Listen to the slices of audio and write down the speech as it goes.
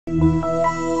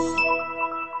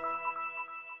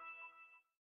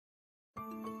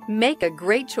Make a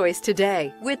great choice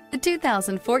today with the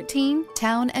 2014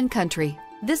 Town & Country.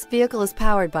 This vehicle is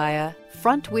powered by a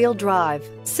front-wheel drive,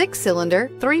 6-cylinder,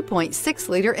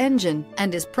 3.6-liter engine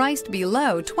and is priced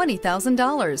below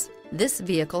 $20,000. This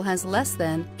vehicle has less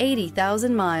than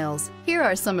 80,000 miles. Here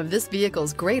are some of this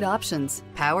vehicle's great options: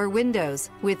 power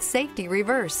windows with safety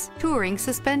reverse, touring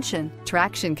suspension,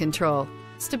 traction control,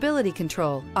 stability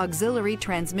control, auxiliary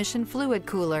transmission fluid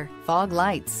cooler, fog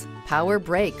lights, power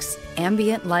brakes,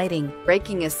 ambient lighting,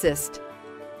 braking assist.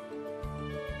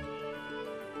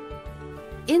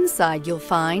 Inside you'll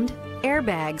find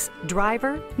airbags,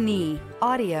 driver, knee,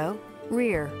 audio,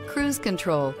 rear, cruise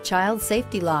control, child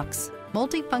safety locks,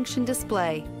 multifunction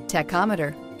display,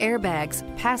 tachometer, airbags,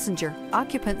 passenger,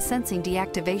 occupant sensing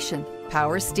deactivation,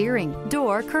 power steering,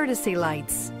 door courtesy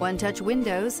lights, one-touch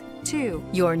windows, too.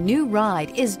 Your new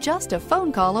ride is just a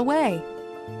phone call away.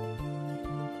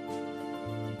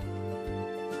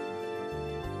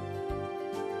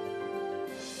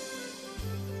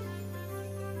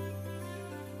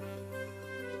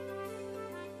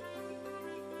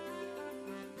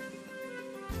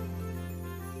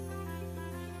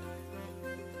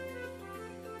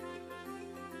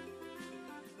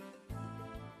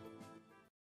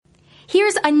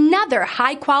 Here's another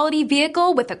high-quality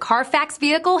vehicle with a Carfax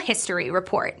Vehicle History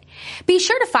Report. Be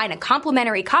sure to find a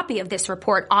complimentary copy of this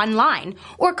report online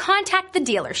or contact the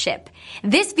dealership.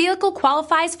 This vehicle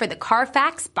qualifies for the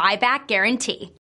Carfax Buyback Guarantee.